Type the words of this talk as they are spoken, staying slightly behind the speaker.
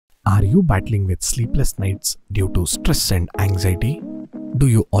Are you battling with sleepless nights due to stress and anxiety? Do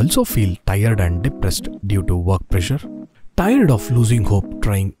you also feel tired and depressed due to work pressure? Tired of losing hope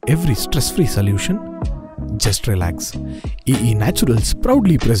trying every stress-free solution? Just relax. AE Naturals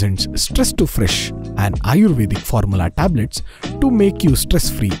proudly presents Stress to Fresh, an Ayurvedic formula tablets to make you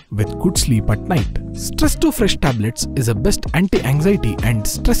stress-free with good sleep at night. Stress to Fresh tablets is a best anti-anxiety and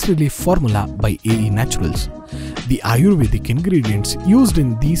stress relief formula by AE Naturals. The Ayurvedic ingredients used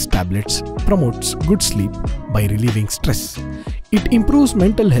in these tablets promotes good sleep by relieving stress. It improves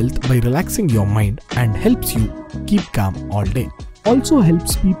mental health by relaxing your mind and helps you keep calm all day. Also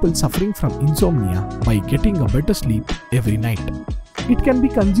helps people suffering from insomnia by getting a better sleep every night. It can be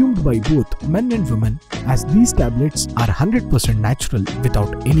consumed by both men and women as these tablets are 100% natural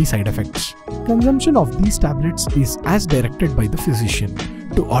without any side effects. Consumption of these tablets is as directed by the physician.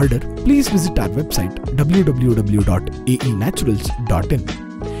 To order, please visit our website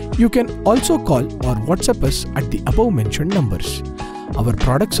www.aenaturals.in. You can also call or WhatsApp us at the above mentioned numbers. Our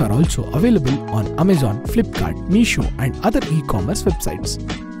products are also available on Amazon, Flipkart, Meesho and other e-commerce websites.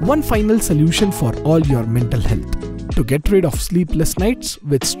 One final solution for all your mental health. To get rid of sleepless nights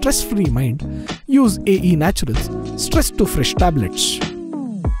with stress-free mind, use AE Naturals Stress to Fresh tablets.